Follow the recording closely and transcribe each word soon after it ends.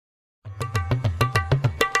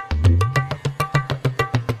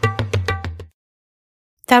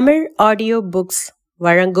Tamil audio books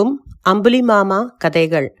வழங்கும் அம்புலிமாமா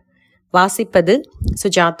கதைகள். வாசிப்பது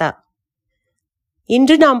சுஜாதா.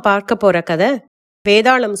 இன்று நாம் பார்க்க போற கதை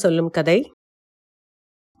வேதாளம் சொல்லும் கதை.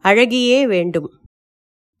 அழகியே வேண்டும்.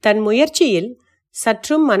 தன் முயற்சியில்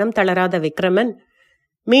சற்றும் மனம் தளராத விக்ரமன்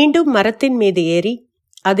மீண்டும் மரத்தின் மீது ஏறி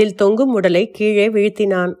அதில் தொங்கும் உடலை கீழே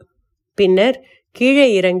வீழ்த்தினான். பின்னர் கீழே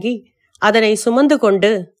இறங்கி அதனை சுமந்து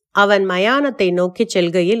கொண்டு அவன் மயானத்தை நோக்கிச்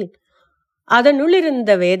செல்கையில்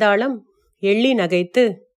அதனுள்ளிருந்த வேதாளம் எள்ளி நகைத்து,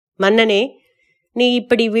 மன்னனே, நீ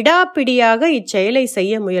இப்படி விடாப்பிடியாக இச்செயலை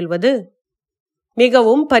செய்ய முயல்வது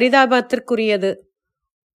மிகவும் பரிதாபத்திற்குரியது.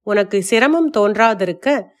 உனக்கு சிரமம் தோன்றாதிருக்க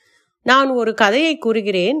நான் ஒரு கதையை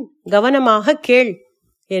கூறுகிறேன், கவனமாக கேள்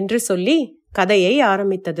என்று சொல்லி கதையை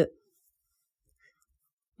ஆரம்பித்தது.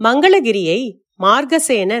 மங்களகிரியை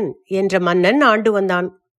மார்கசேனன் என்ற மன்னன் ஆண்டு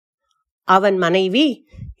வந்தான். அவன் மனைவி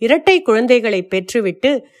இரட்டை குழந்தைகளை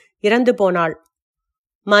பெற்றுவிட்டு இறந்து போனாள்.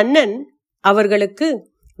 மன்னன் அவர்களுக்கு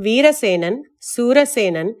வீரசேனன்,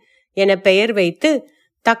 சூரசேனன் என பெயர் வைத்து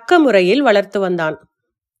தக்க முறையில் வளர்த்து வந்தான்.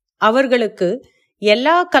 அவர்களுக்கு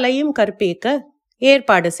எல்லா கலையும் கற்பிக்க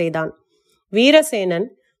ஏற்பாடு செய்தான். வீரசேனன்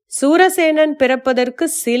சூரசேனன் பிறப்பதற்கு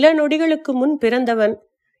சில நொடிகளுக்கு முன் பிறந்தவன்.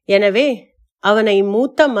 எனவே அவனை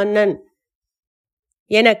மூத்த மன்னன்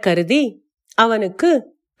என கருதி அவனுக்கு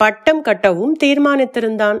பட்டம் கட்டவும்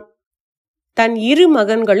தீர்மானித்திருந்தான். தன் இரு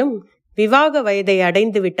மகன்களும் விவாக வயதை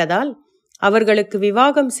அடைந்து விட்டதால் அவர்களுக்கு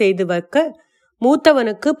விவாகம் செய்து வைக்க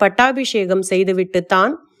மூத்தவனுக்கு பட்டாபிஷேகம் செய்துவிட்டு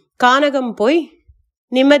தான் கானகம் போய்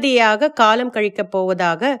நிம்மதியாக காலம் கழிக்கப்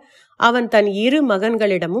போவதாக அவன் தன் இரு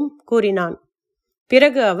மகன்களிடமும் கூறினான்.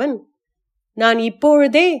 பிறகு அவன், நான்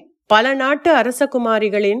இப்பொழுதே பல நாட்டு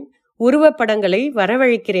அரசகுமாரிகளின் உருவப்படங்களை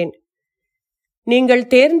வரவழைக்கிறேன். நீங்கள்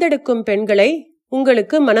தேர்ந்தெடுக்கும் பெண்களை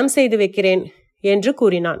உங்களுக்கு மனம் செய்து வைக்கிறேன் என்று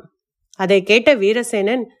கூறினான். அதை கேட்ட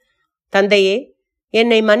வீரசேனன், தந்தையே,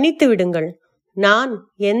 என்னை மன்னித்து விடுங்கள். நான்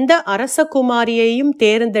எந்த அரசகுமாரியையும்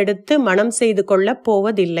தேர்ந்தெடுத்து மனம் செய்து கொள்ளப்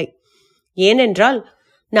போவதில்லை. ஏனென்றால்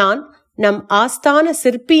நான் நம் ஆஸ்தான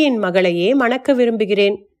சிற்பியின் மகளையே மணக்க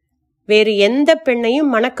விரும்புகிறேன். வேறு எந்த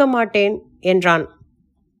பெண்ணையும் மணக்க மாட்டேன் என்றான்.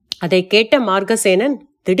 அதை கேட்ட மார்கசேனன்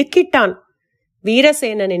திடுக்கிட்டான்.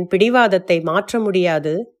 வீரசேனனின் பிடிவாதத்தை மாற்ற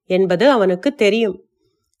முடியாது என்பது அவனுக்கு தெரியும்.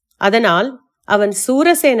 அதனால் அவன்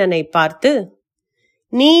சூரசேனனை பார்த்து,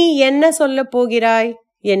 நீ என்ன சொல்ல போகிறாய்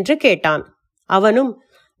என்று கேட்டான். அவனும்,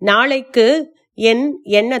 நாளைக்கு என்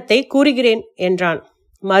எண்ணத்தை கூறுகிறேன் என்றான்.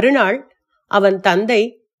 மறுநாள் அவன் தந்தை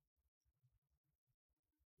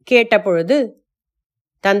கேட்டபொழுது,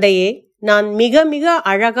 தந்தையே, நான் மிக மிக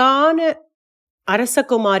அழகான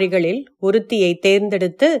அரசகுமாரிகளில் ஒருத்தியை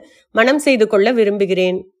தேர்ந்தெடுத்து மனம் செய்து கொள்ள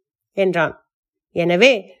விரும்புகிறேன் என்றான்.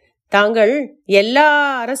 எனவே தாங்கள் எல்லா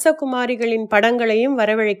அரசகுமாரிகளின் படங்களையும்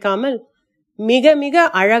வரவழைக்காமல் மிக மிக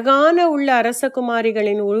அழகான உள்ள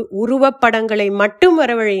அரசகுமாரிகளின் உருவப்படங்களை மட்டும்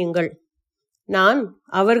வரவழையுங்கள். நான்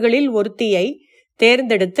அவர்களில் ஒருத்தியை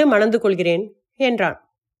தேர்ந்தெடுத்து மணந்து கொள்கிறேன் என்றான்.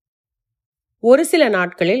 ஒரு சில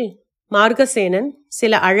நாட்களில் மார்கசேனன்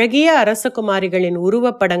சில அழகிய அரசகுமாரிகளின்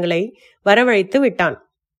உருவப்படங்களை வரவழைத்து விட்டான்.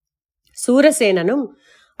 சூரசேனனும்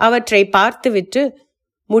அவற்றை பார்த்துவிட்டு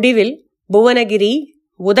முடிவில் புவனகிரி,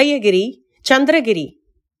 உதயகிரி, சந்திரகிரி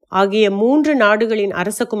ஆகிய 3 நாடுகளின்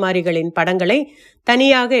அரசகுமாரிகளின் படங்களை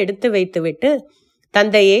தனியாக எடுத்து வைத்துவிட்டு,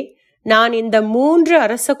 தந்தையே, நான் இந்த 3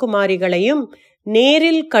 அரசகுமாரிகளையும்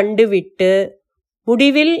நேரில் கண்டுவிட்டு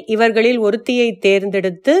முடிவில் இவர்களில் ஒருத்தியை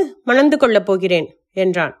தேர்ந்தெடுத்து மணந்து கொள்ளப் போகிறேன்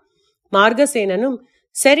என்றான். மார்கசேனனும்,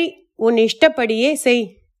 சரி, உன் இஷ்டப்படியே செய்.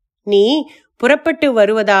 நீ புறப்பட்டு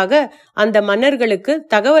வருவதாக அந்த மன்னர்களுக்கு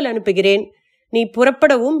தகவல் அனுப்புகிறேன். நீ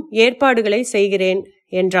புறப்படவும் ஏற்பாடுகளை செய்கிறேன்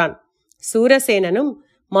என்றான். சூரசேனனும்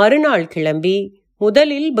மறுநாள் கிளம்பி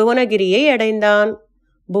முதலில் புவனகிரியை அடைந்தான்.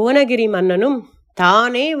 புவனகிரி மன்னனும்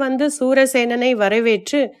தானே வந்து சூரசேனனை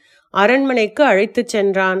வரவேற்று அரண்மனைக்கு அழைத்துச்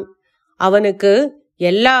சென்றான். அவனுக்கு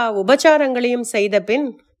எல்லா உபச்சாரங்களையும் செய்த பின்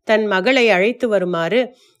தன் மகளை அழைத்து வருமாறு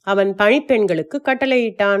அவன் பணிப்பெண்களுக்கு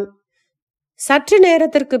கட்டளையிட்டான். சற்று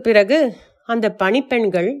நேரத்திற்கு பிறகு அந்த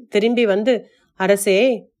பணிப்பெண்கள் திரும்பி வந்து, அரசே,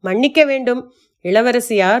 மன்னிக்க வேண்டும்,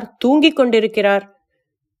 இளவரசியார் தூங்கிக் கொண்டிருக்கிறார்.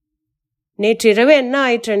 நேற்றிரவு என்ன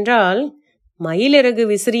ஆயிற்றென்றால், மயிலிறகு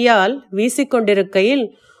விசிறியால் வீசிக்கொண்டிருக்கையில்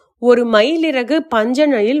ஒரு மயிலிறகு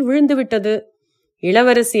பஞ்சனையில் விழுந்துவிட்டது.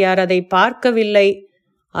 இளவரசியார் அதை பார்க்கவில்லை.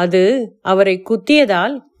 அது அவரை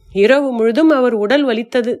குத்தியதால் இரவு முழுதும் அவர் உடல்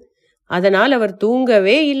வலித்தது. அதனால் அவர்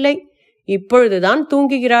தூங்கவே இல்லை. இப்பொழுதுதான்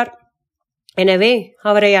தூங்குகிறார். எனவே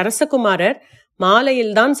அவரை அரசகுமாரர்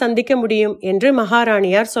மாலையில்தான் சந்திக்க முடியும் என்று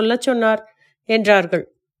மகாராணியார் சொல்லச் சொன்னார் என்றார்கள்.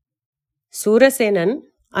 சூரசேனன்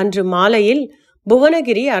அன்று மாலையில்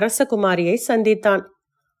புவனகிரி அரசகுமாரியை சந்தித்தான்.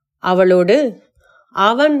 அவளோடு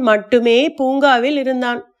அவன் மட்டுமே பூங்காவில்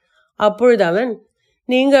இருந்தான். அப்பொழுது அவன்,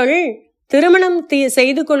 நீங்கள் திருமணம்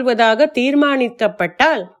செய்து கொள்வதாக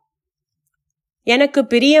தீர்மானிக்கப்பட்டால் எனக்கு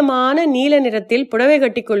பிரியமான நீல நிறத்தில் புடவை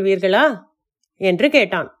கட்டிக் கொள்வீர்களா என்று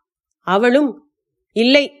கேட்டான். அவளும்,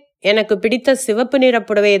 இல்லை, எனக்கு பிடித்த சிவப்பு நிற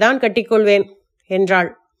புடவைதான் கட்டிக்கொள்வேன் என்றாள்.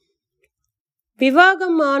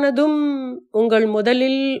 விவாகம் ஆனதும் உங்கள்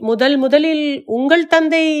முதலில் உங்கள்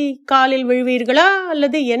தந்தை காலில் விழுவீர்களா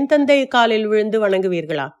அல்லது என் தந்தை காலில் விழுந்து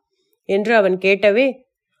வணங்குவீர்களா என்று அவன் கேட்டவே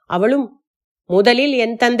அவளும், முதலில்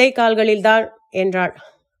என் தந்தை கால்களில்தான் என்றாள்.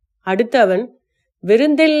 அடுத்து அவன்,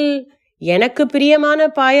 விருந்தில் எனக்கு பிரியமான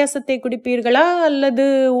பாயாசத்தை குடிப்பீர்களா அல்லது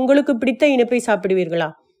உங்களுக்கு பிடித்த இனிப்பை சாப்பிடுவீர்களா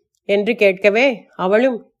என்று கேட்கவே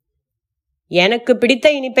அவளும், எனக்கு பிடித்த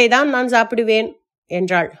இனிப்பை தான் நான் சாப்பிடுவேன்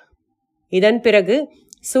என்றாள். இதன் பிறகு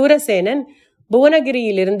சூரசேனன்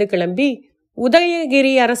புவனகிரியிலிருந்து கிளம்பி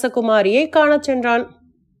உதயகிரி அரசகுமாரியை காணச் சென்றான்.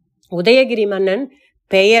 உதயகிரி மன்னன்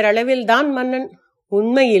பெயரளவில்தான் மன்னன்,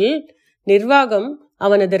 உண்மையில் நிர்வாகம்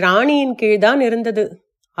அவனது ராணியின் கீழ்தான் இருந்தது.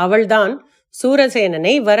 அவள்தான்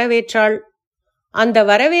சூரசேனனை வரவேற்றாள். அந்த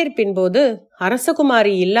வரவேற்பின் போது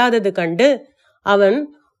அரசகுமாரி இல்லாதது கண்டு அவன்,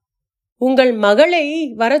 உங்கள் மகளை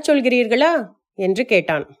வரச் சொல்கிறீர்களா என்று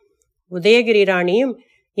கேட்டான். உதயகிரி ராணியும்,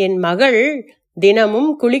 என் மகள்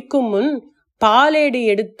தினமும் குளிக்கும் முன் பாலேடு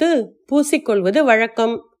எடுத்து பூசிக்கொள்வது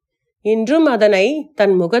வழக்கம். இன்றும் அதனை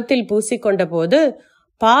தன் முகத்தில் பூசிக்கொண்ட போது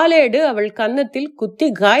பாலேடு அவள் கன்னத்தில் குத்தி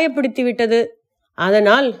காயப்படுத்திவிட்டது.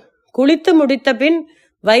 அதனால் குளித்து முடித்த பின்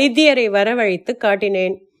வைத்தியரை வரவழைத்து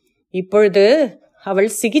காட்டினேன். இப்பொழுது அவள்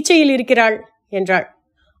சிகிச்சையில் இருக்கிறாள் என்றாள்.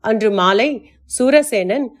 அன்று மாலை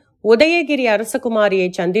சூரசேனன் உதயகிரி அரசகுமாரியை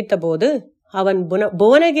சந்தித்த போது அவன்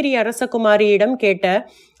புவனகிரி அரசகுமாரியிடம் கேட்ட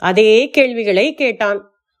அதே கேள்விகளை கேட்டான்.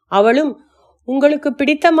 அவளும், உங்களுக்கு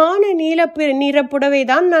பிடித்தமான நீல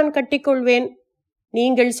புடவைதான் நான் கட்டிக்கொள்வேன்.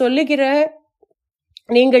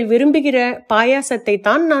 நீங்கள் விரும்புகிற பாயாசத்தை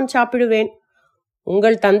தான் நான் சாப்பிடுவேன்.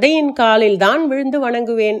 உங்கள் தந்தையின் காலில் தான் விழுந்து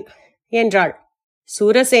வணங்குவேன் என்றாள்.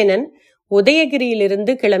 சூரசேனன்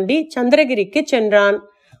உதயகிரியிலிருந்து கிளம்பி சந்திரகிரிக்கு சென்றான்.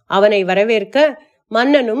 அவனை வரவேற்க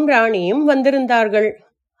மன்னனும் ராணியும் வந்திருந்தார்கள்.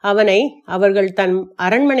 அவனை அவர்கள் தன்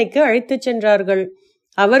அரண்மனைக்கு அழைத்துச் சென்றார்கள்.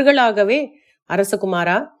 அவர்களாகவே,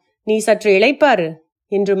 அரசகுமாரா, நீ சற்று இளைப்பாரு,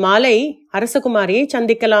 இன்று மாலை அரசகுமாரியை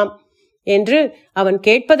சந்திக்கலாம் என்று அவன்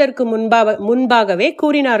கேட்பதற்கு முன்பாகவே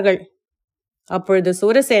கூறினார்கள். அப்பொழுது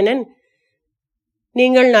சூரசேனன்,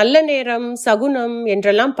 நீங்கள் நல்ல நேரம் சகுனம்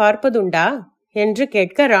என்றெல்லாம் பார்ப்பதுண்டா என்று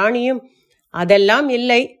கேட்க ராணியும், அதெல்லாம்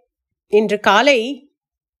இல்லை. இன்று காலை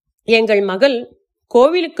எங்கள் மகள்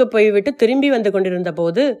கோவிலுக்கு போய்விட்டு திரும்பி வந்து கொண்டிருந்த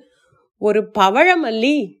போது ஒரு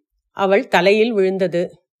பவழமல்லி அவள் தலையில் விழுந்தது.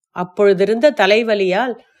 அப்பொழுதிருந்த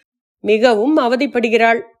தலைவலியால் மிகவும்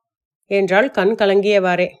அவதிப்படுகிறாள் என்றாள் கண்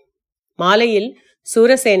கலங்கியவாறே. மாலையில்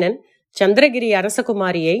சூரசேனன் சந்திரகிரி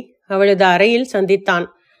அரசகுமாரியை அவளது அறையில் சந்தித்தான்.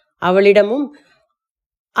 அவளிடமும்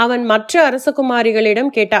அவன் மற்ற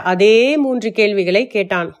அரசகுமாரிகளிடம் கேட்ட அதே 3 கேள்விகளை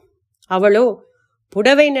கேட்டான். அவளோ,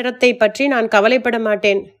 புடவை நிறத்தை பற்றி நான் கவலைப்பட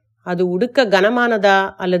மாட்டேன். அது உடுக்க கனமானதா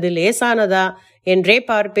அல்லது லேசானதா என்றே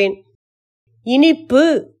பார்ப்பேன். இனிப்பு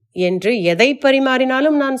என்று எதை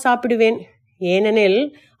பரிமாறினாலும் நான் சாப்பிடுவேன். ஏனெனில்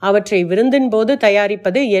அவற்றை விருந்தின் போது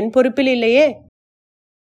தயாரிப்பது என் பொறுப்பில் இல்லையே.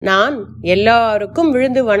 நான் எல்லாருக்கும்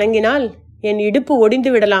விழுந்து வணங்கினால் என் இடுப்பு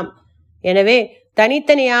ஒடிந்து விடலாம். எனவே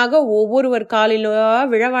தனித்தனியாக ஒவ்வொருவர் காலிலோ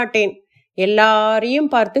விழமாட்டேன்.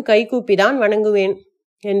 எல்லாரையும் பார்த்து கைகூப்பிதான் வணங்குவேன்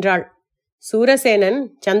என்றாள். சூரசேனன்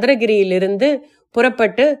சந்திரகிரியிலிருந்து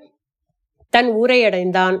புறப்பட்டு தன் ஊரை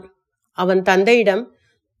அடைந்தான். அவன் தந்தையிடம்,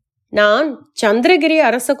 நான் சந்திரகிரி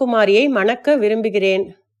அரசகுமாரியை மணக்க விரும்புகிறேன்.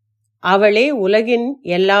 அவளே உலகின்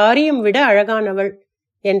எல்லாரையும் விட அழகானவள்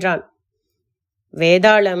என்றான்.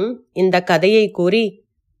 வேதாளம் இந்த கதையை கூறி,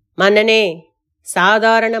 மன்னனே,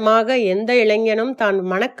 சாதாரணமாக எந்த இளைஞனும் தான்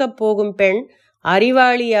மணக்கப் போகும் பெண்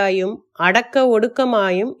அறிவாளியாயும் அடக்க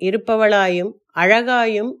ஒடுக்கமாயும் இருப்பவளாயும்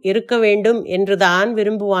அழகாயும் இருக்க வேண்டும் என்றுதான்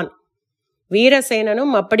விரும்புவான்.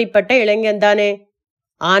 வீரசேனனும் அப்படிப்பட்ட இளைஞன்தானே.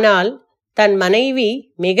 ஆனால் தன் மனைவி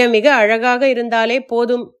மிக மிக அழகாக இருந்தாலே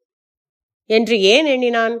போதும் என்று ஏன்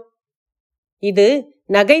எண்ணினான்? இது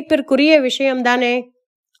நகைப்பிற்குரிய விஷயம்தானே.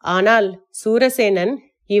 ஆனால் சூரசேனன்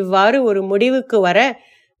இவ்வாறு ஒரு முடிவுக்கு வர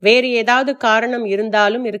வேறு ஏதாவது காரணம்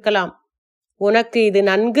இருந்தாலும் இருக்கலாம். உனக்கு இது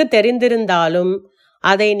நன்கு தெரிந்திருந்தாலும்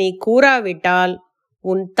அதை நீ கூறாவிட்டால்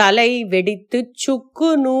உன் தலை வெடித்து சுக்கு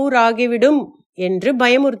நூறாகிவிடும் என்று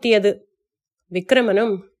பயமுறுத்தியது.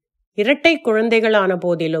 விக்கிரமனும் இரட்டை குழந்தைகளான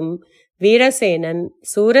போதிலும் வீரசேனன்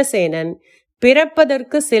சூரசேனன்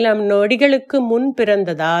பிறப்பதற்கு சில நொடிகளுக்கு முன்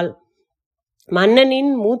பிறந்ததால்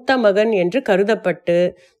மன்னனின் மூத்த மகன் என்று கருதப்பட்டு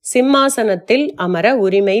சிம்மாசனத்தில் அமர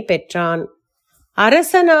உரிமை பெற்றான்.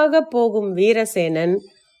 அரசனாக போகும் வீரசேனன்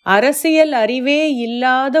அரசியல் அறிவே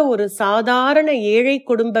இல்லாத ஒரு சாதாரண ஏழை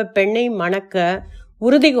குடும்ப பெண்ணை மணக்க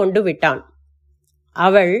உறுதி கொண்டு விட்டான்.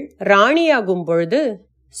 அவள் ராணியாகும் பொழுது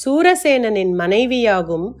சூரசேனனின்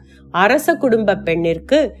மனைவியாகும் அரச குடும்ப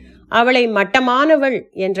பெண்ணிற்கு அவளை மட்டமானவள்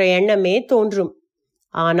என்ற எண்ணமே தோன்றும்.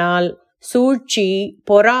 ஆனால் சூழ்ச்சி,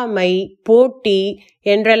 பொறாமை, போட்டி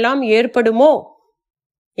என்றெல்லாம் ஏற்படுமோ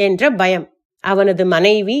என்ற பயம். அவனது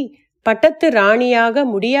மனைவி பட்டத்து ராணியாக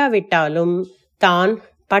முடியாவிட்டாலும் தான்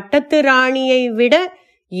பட்டத்து ராணியை விட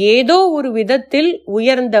ஏதோ ஒரு விதத்தில்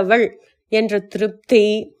உயர்ந்தவள் என்ற திருப்தி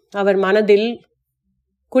அவர் மனதில்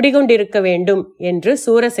குடிகொண்டிருக்க வேண்டும் என்று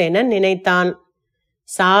சூரசேனன் நினைத்தான்.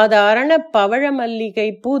 சாதாரண பவழ மல்லிகை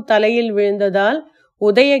பூ தலையில் விழுந்ததால்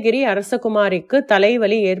உதயகிரி அரசகுமாரிக்கு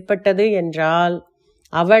தலைவலி ஏற்பட்டது என்றால்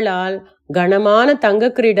அவளால் கனமான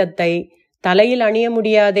தங்க கிரீடத்தை தலையில் அணிய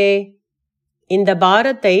முடியாதே. இந்த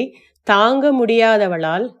பாரத்தை தாங்க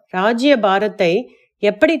முடியாதவளால் ராஜ்ய பாரத்தை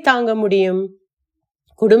எப்படி தாங்க முடியும்?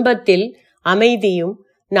 குடும்பத்தில் அமைதியும்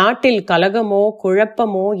நாட்டில் கலகமோ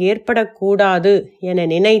குழப்பமோ ஏற்படக்கூடாது என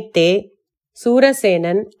நினைத்தே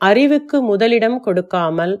சூரசேனன் அறிவுக்கு முதலிடம்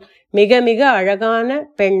கொடுக்காமல் மிக மிக அழகான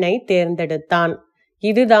பெண்ணை தேர்ந்தெடுத்தான்.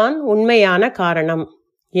 இதுதான் உண்மையான காரணம்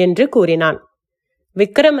என்று கூறினான்.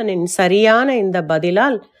 விக்கிரமனின் சரியான இந்த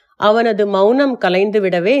பதிலால் அவனது மௌனம்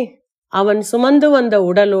கலைந்துவிடவே அவன் சுமந்து வந்த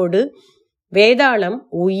உடலோடு வேதாளம்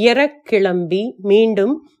உயரக் கிளம்பி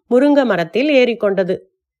மீண்டும் முருங்க மரத்தில் ஏறிக்கொண்டது.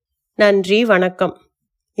 நன்றி, வணக்கம்.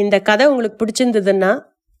 இந்த கதை உங்களுக்கு பிடிச்சிருந்ததுன்னா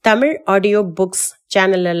தமிழ் ஆடியோ புக்ஸ்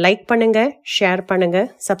சேனலை லைக் பண்ணுங்க, ஷேர் பண்ணுங்க,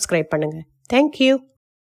 சப்ஸ்கிரைப் பண்ணுங்க. தேங்க்யூ.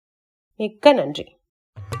 மிக்க நன்றி.